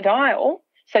cannabidiol,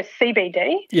 so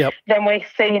CBD, then we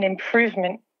see an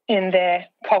improvement in their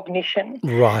cognition.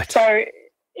 Right. So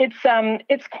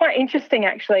it's quite interesting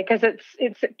actually, because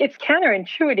it's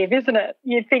counterintuitive, isn't it?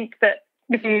 You think that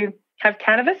if you have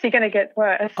cannabis, you're going to get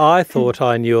worse. I thought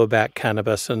I knew about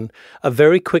cannabis, and a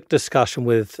very quick discussion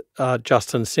with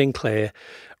Justin Sinclair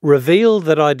revealed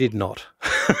that I did not.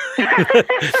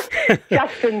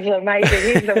 Justin's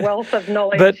amazing. He's a wealth of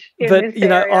knowledge. But this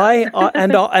area.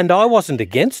 I wasn't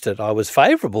against it. I was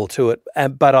favourable to it,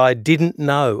 but I didn't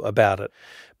know about it.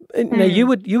 Now, you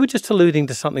were just alluding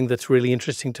to something that's really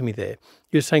interesting to me there.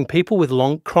 You're saying people with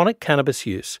long chronic cannabis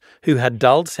use who had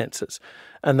dulled senses,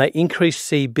 and they increased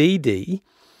CBD,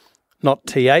 not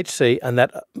THC, and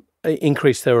that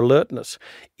increased their alertness.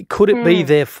 Could it be,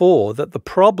 therefore, that the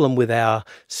problem with our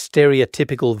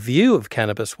stereotypical view of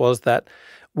cannabis was that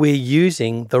we're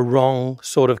using the wrong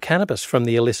sort of cannabis from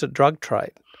the illicit drug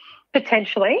trade?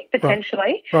 Potentially.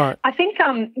 Right. I think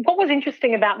what was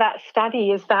interesting about that study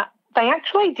is that they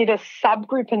actually did a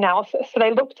subgroup analysis. So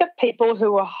they looked at people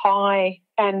who were high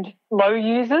and low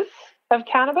users of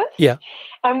cannabis. Yeah.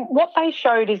 And what they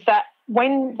showed is that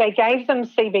when they gave them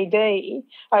CBD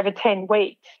over 10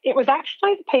 weeks, it was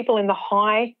actually the people in the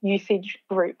high usage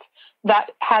group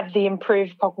that had the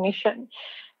improved cognition.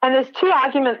 And there's two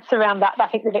arguments around that I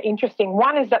think that are interesting.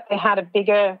 One is that they had a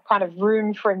bigger kind of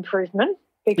room for improvement,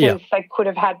 because they could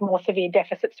have had more severe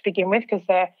deficits to begin with, because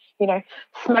they're,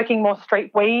 smoking more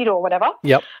street weed or whatever.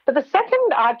 Yep. But the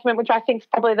second argument, which I think is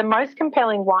probably the most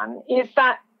compelling one, is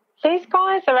that these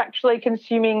guys are actually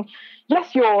consuming,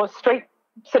 your street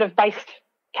sort of based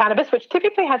cannabis, which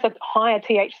typically has a higher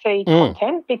THC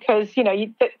content, because,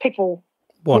 people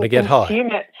want to get high.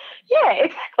 It. Yeah,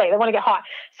 exactly. They want to get high.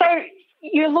 So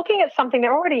you're looking at something,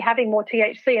 they're already having more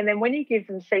THC, and then when you give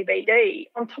them CBD,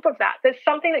 on top of that, there's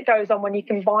something that goes on when you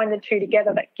combine the two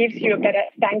together that gives you a better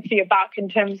bang for your buck in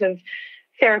terms of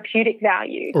therapeutic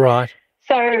value. Right.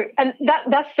 So, and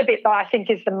that's the bit that I think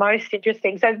is the most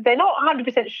interesting. So they're not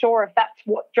 100% sure if that's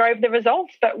what drove the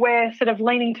results, but we're sort of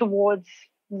leaning towards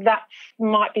that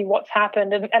might be what's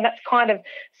happened, and that's kind of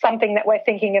something that we're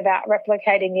thinking about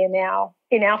replicating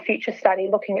in our future study,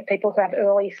 looking at people who have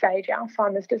early stage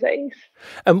Alzheimer's disease.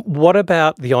 And what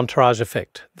about the entourage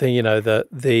effect? The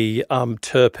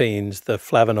terpenes, the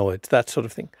flavonoids, that sort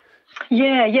of thing.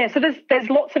 Yeah. So there's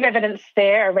lots of evidence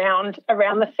there around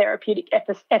the therapeutic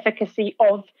efficacy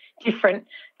of different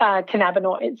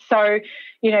cannabinoids. So,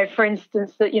 for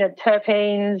instance, that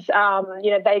terpenes,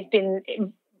 they've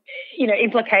been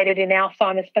implicated in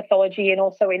Alzheimer's pathology and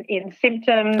also in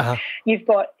symptoms. Uh-huh. You've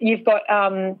got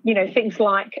things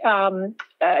like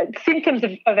symptoms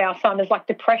of Alzheimer's, like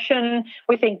depression.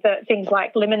 We think that things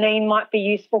like limonene might be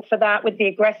useful for that. With the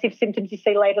aggressive symptoms you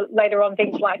see later on,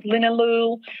 things like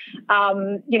linalool.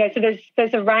 So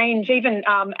there's a range, even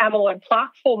amyloid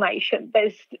plaque formation.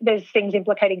 There's things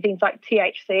implicating things like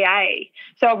THCA.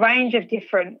 So a range of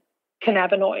different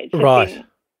cannabinoids have been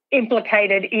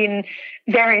implicated in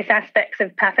various aspects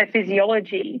of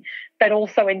pathophysiology, but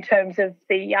also in terms of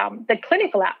the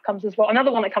clinical outcomes as well.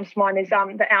 Another one that comes to mind is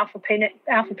the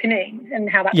alpha-pinene and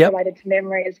how that's related to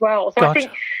memory as well. So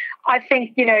I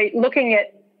think looking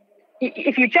at,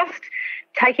 if you're just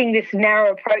taking this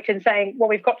narrow approach and saying, well,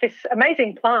 we've got this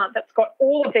amazing plant that's got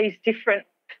all of these different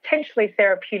potentially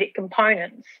therapeutic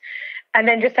components, and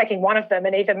then just taking one of them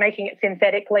and either making it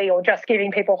synthetically or just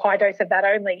giving people high dose of that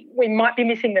only, we might be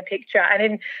missing the picture.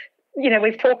 And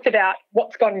we've talked about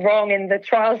what's gone wrong in the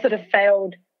trials that have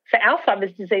failed for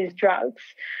Alzheimer's disease drugs.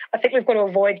 I think we've got to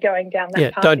avoid going down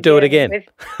that path. Don't do it again.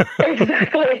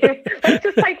 Exactly. Let's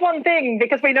just take one thing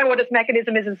because we know what its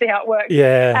mechanism is and see how it works.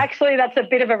 Yeah. Actually, that's a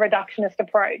bit of a reductionist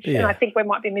approach, and I think we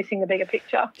might be missing the bigger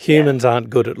picture. Humans aren't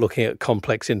good at looking at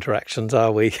complex interactions,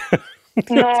 are we?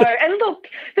 No, and look,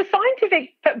 the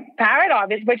scientific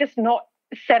paradigm is we're just not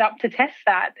set up to test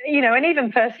that, and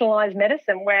even personalised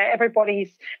medicine where everybody's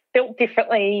built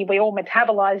differently, we all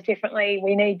metabolize differently,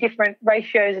 we need different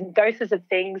ratios and doses of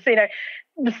things.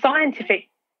 The scientific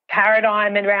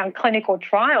paradigm around clinical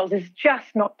trials is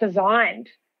just not designed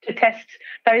to test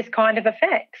those kind of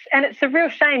effects. And it's a real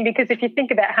shame because if you think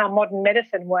about how modern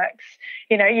medicine works,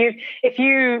 if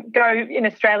you go in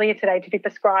Australia today to be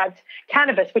prescribed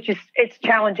cannabis, which is, it's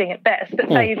challenging at best, but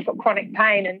say you've got chronic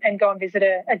pain and go and visit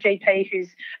a GP who's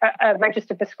a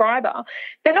registered prescriber,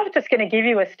 they're not just going to give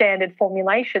you a standard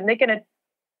formulation. They're going to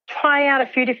try out a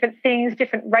few different things,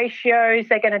 different ratios.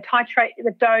 They're going to titrate the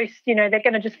dose. They're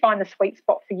going to just find the sweet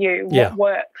spot for you, what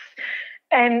works.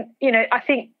 And, I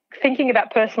think thinking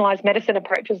about personalised medicine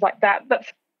approaches like that, that's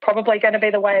probably going to be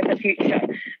the way of the future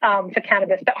for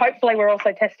cannabis. But hopefully we're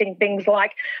also testing things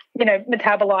like,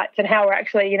 metabolites and how we're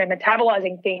actually,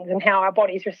 metabolising things and how our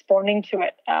body's responding to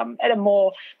it at a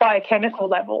more biochemical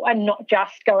level and not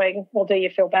just going, well, do you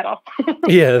feel better?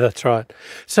 Yeah, that's right.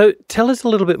 So tell us a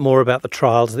little bit more about the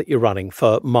trials that you're running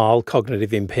for mild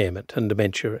cognitive impairment and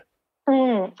dementia.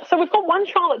 So we've got one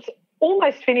trial that's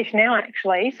almost finished now,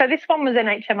 actually. So this one was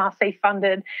NHMRC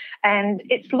funded, and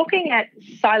it's looking at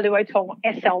xylitol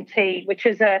SLT, which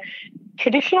is a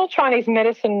traditional Chinese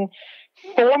medicine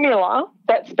formula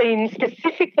that's been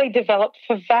specifically developed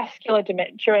for vascular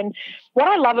dementia. And what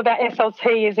I love about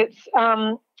SLT is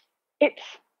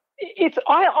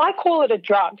I call it a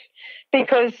drug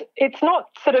because it's not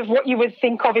sort of what you would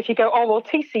think of if you go, oh, well,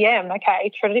 TCM,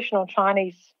 okay, traditional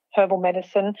Chinese herbal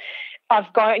medicine. I'm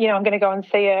going to go and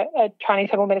see a Chinese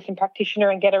herbal medicine practitioner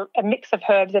and get a mix of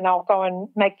herbs and I'll go and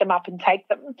make them up and take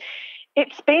them.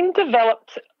 It's been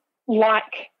developed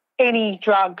like any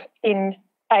drug in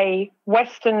a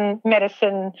Western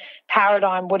medicine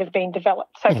paradigm would have been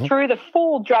developed. So through the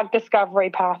full drug discovery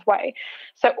pathway.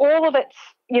 So all of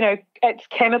its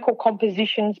chemical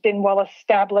composition's been well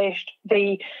established.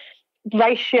 The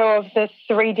ratio of the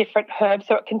 3 different herbs,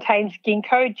 so it contains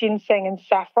ginkgo, ginseng and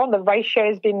saffron. The ratio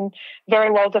has been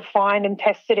very well defined and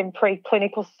tested in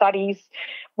preclinical studies.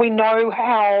 We know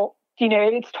how,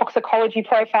 its toxicology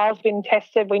profile has been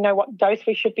tested. We know what dose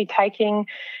we should be taking.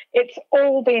 It's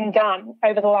all been done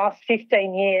over the last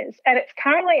 15 years. And it's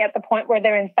currently at the point where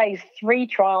they're in phase 3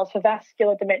 trials for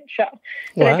vascular dementia. So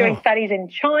they're doing studies in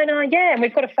China. Yeah, and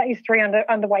we've got a phase 3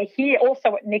 underway here,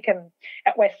 also at NICM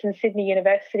at Western Sydney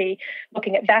University,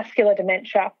 looking at vascular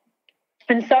dementia.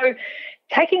 And so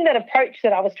taking that approach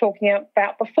that I was talking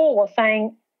about before,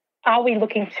 saying, are we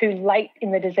looking too late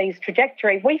in the disease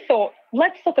trajectory? We thought,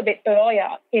 let's look a bit earlier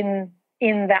in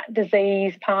that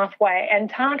disease pathway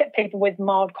and target people with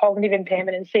mild cognitive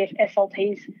impairment and see if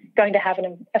SLT is going to have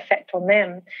an effect on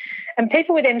them. And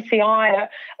people with MCI are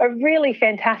a really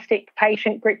fantastic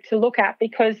patient group to look at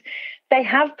because they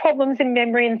have problems in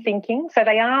memory and thinking. So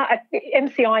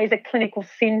MCI is a clinical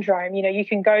syndrome. You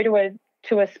can go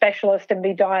to a specialist and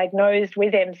be diagnosed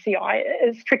with MCI,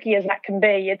 as tricky as that can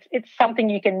be. It's something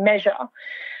you can measure.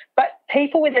 But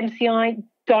people with MCI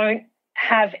don't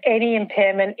have any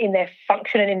impairment in their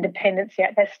function and independence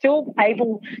yet. They're still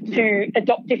able to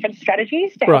adopt different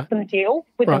strategies to help them deal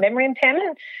with the memory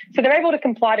impairment. So they're able to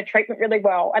comply to treatment really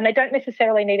well, and they don't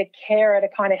necessarily need a carer to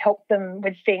kind of help them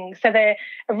with things. So they're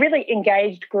a really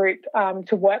engaged group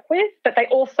to work with, but they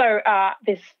also are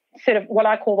this sort of what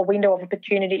I call the window of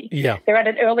opportunity. Yeah. They're at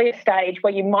an earlier stage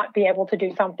where you might be able to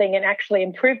do something and actually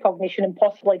improve cognition and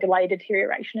possibly delay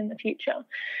deterioration in the future.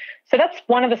 So that's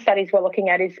one of the studies we're looking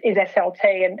at is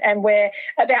SLT, and we're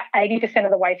about 80%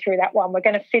 of the way through that one. We're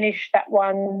going to finish that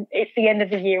one at the end of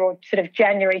the year, or sort of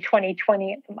January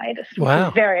 2020 at the latest. Wow. Which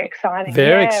is very exciting.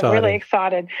 Very exciting. Really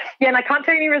excited. Yeah, and I can't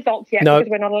tell you any results yet because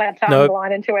we're not allowed to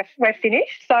unblind until we're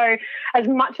finished. So as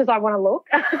much as I want to look,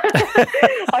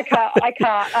 I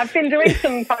can't. I've been doing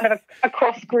some kind of a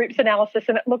cross-groups analysis,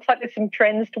 and it looks like there's some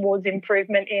trends towards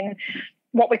improvement in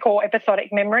what we call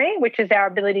episodic memory, which is our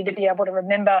ability to be able to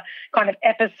remember kind of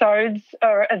episodes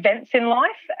or events in life.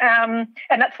 And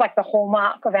that's like the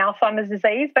hallmark of Alzheimer's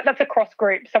disease, but that's a cross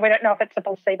group. So we don't know if it's a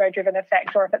placebo-driven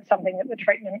effect or if it's something that the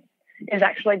treatment is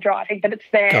actually driving, but it's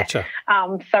there. Gotcha.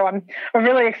 So I'm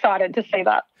really excited to see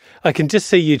that. I can just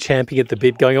see you champing at the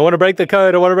bit going, I want to break the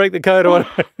code, I want to break the code.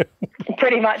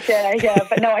 Pretty much, yeah.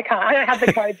 But no, I can't. I don't have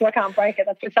the code, so I can't break it.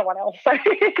 That's for someone else. So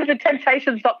the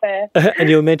temptation's not there. And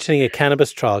you were mentioning a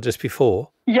cannabis trial just before.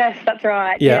 Yes, that's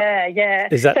right. Yeah.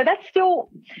 Is that... So that's still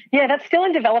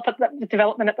in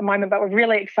development at the moment, but we're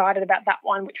really excited about that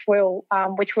one, which we'll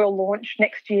launch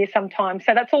next year sometime.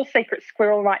 So that's all secret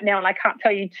squirrel right now, and I can't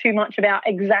tell you too much about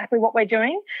exactly what we're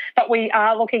doing, but we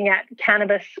are looking at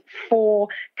cannabis for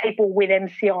people with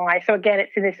MCI. So again,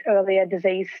 it's in this earlier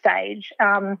disease stage.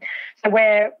 So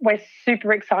we're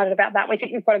super excited about that. We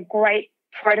think we've got a great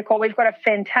protocol. We've got a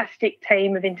fantastic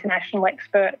team of international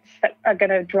experts that are going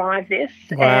to drive this.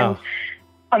 Wow. And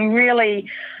I'm really,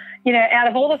 out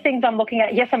of all the things I'm looking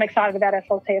at, yes, I'm excited about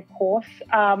SLT, of course,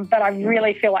 but I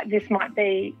really feel like this might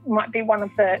be one of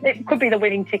it could be the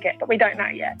winning ticket, but we don't know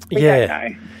yet. We don't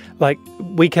know. Like,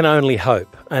 we can only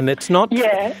hope. And it's not,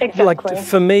 exactly. Like,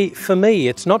 for me,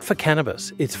 it's not for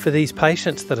cannabis. It's for these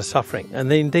patients that are suffering, and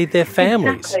indeed their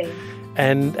families. Exactly.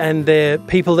 And they're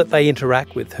people that they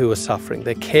interact with who are suffering.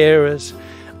 They're carers.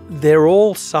 They're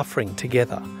all suffering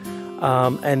together.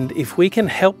 And if we can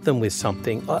help them with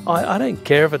something, I don't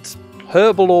care if it's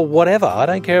herbal or whatever. I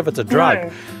don't care if it's a drug.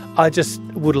 No. I just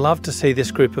would love to see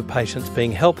this group of patients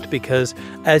being helped because,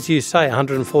 as you say,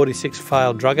 146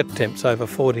 failed drug attempts over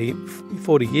 40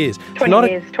 years.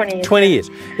 20 years.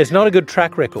 It's not a good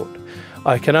track record.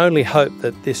 I can only hope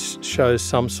that this shows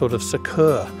some sort of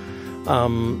succour,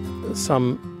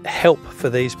 some help for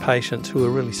these patients who are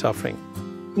really suffering.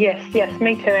 Yes,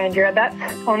 me too, Andrew.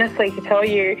 That's honestly, to tell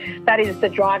you, that is the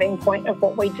driving point of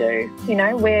what we do.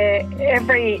 Where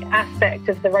every aspect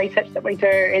of the research that we do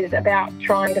is about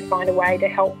trying to find a way to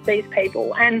help these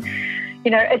people. And,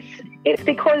 it's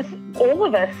because all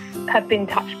of us have been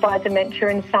touched by dementia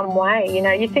in some way.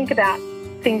 You think about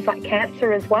things like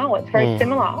cancer as well. It's very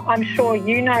similar. I'm sure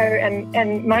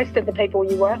and most of the people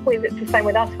you work with, it's the same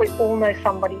with us. We all know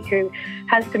somebody who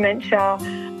has dementia,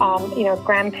 a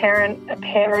grandparent, a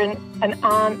parent, an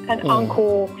aunt, an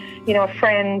uncle, a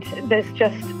friend. There's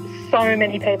just so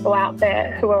many people out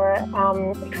there who are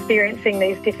experiencing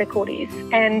these difficulties.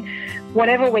 And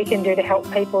whatever we can do to help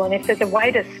people, and if there's a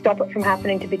way to stop it from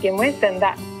happening to begin with, then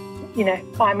that,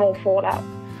 I'm all for that.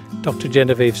 Dr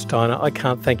Genevieve Steiner, I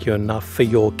can't thank you enough for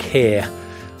your care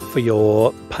for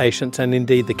your patients and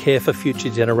indeed the care for future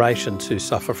generations who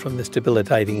suffer from these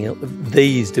debilitating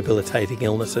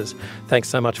illnesses. Thanks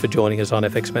so much for joining us on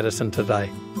FX Medicine today.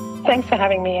 Thanks for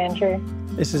having me, Andrew.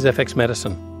 This is FX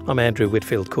Medicine. I'm Andrew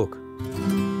Whitfield Cook.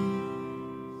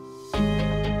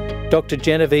 Dr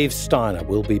Genevieve Steiner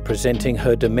will be presenting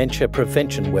her dementia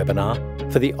prevention webinar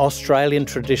for the Australian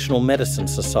Traditional Medicine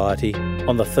Society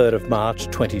on the 3rd of March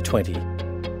 2020.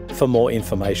 For more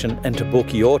information and to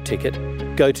book your ticket,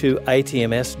 go to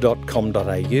atms.com.au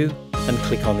and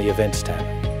click on the Events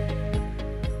tab.